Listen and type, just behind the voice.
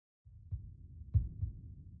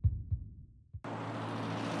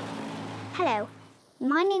Hello,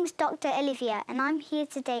 my name's Dr. Olivia and I'm here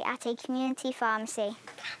today at a community pharmacy.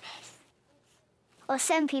 Or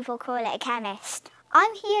some people call it a chemist.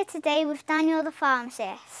 I'm here today with Daniel the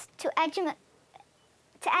pharmacist to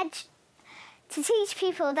teach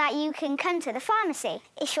people that you can come to the pharmacy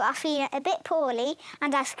if you are feeling a bit poorly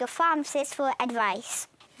and ask your pharmacist for advice.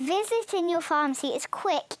 Visiting your pharmacy is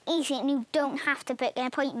quick, easy and you don't have to book an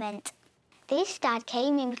appointment. This dad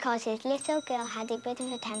came in because his little girl had a bit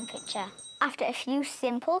of a temperature. After a few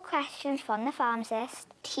simple questions from the pharmacist,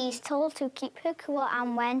 he's told to keep her cool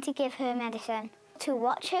and when to give her medicine, to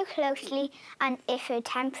watch her closely and if her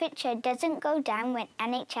temperature doesn't go down when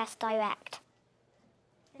NHS direct.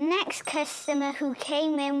 The next customer who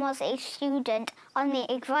came in was a student on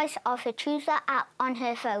the advice of her tutor app on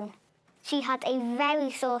her phone. She had a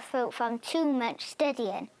very sore throat from too much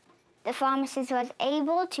studying. The pharmacist was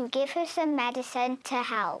able to give her some medicine to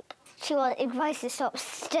help. She was advised to stop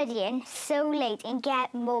studying so late and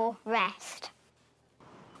get more rest.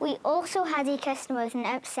 We also had a customer with an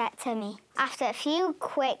upset tummy. After a few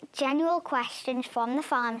quick general questions from the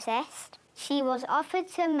pharmacist, she was offered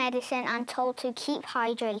some medicine and told to keep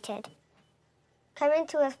hydrated. Coming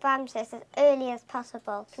to a pharmacist as early as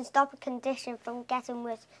possible can stop a condition from getting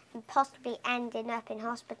worse and possibly ending up in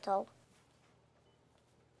hospital.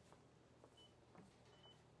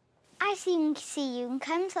 As you can see, you can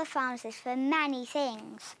come to the pharmacist for many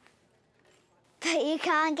things. But you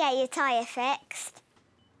can't get your tyre fixed.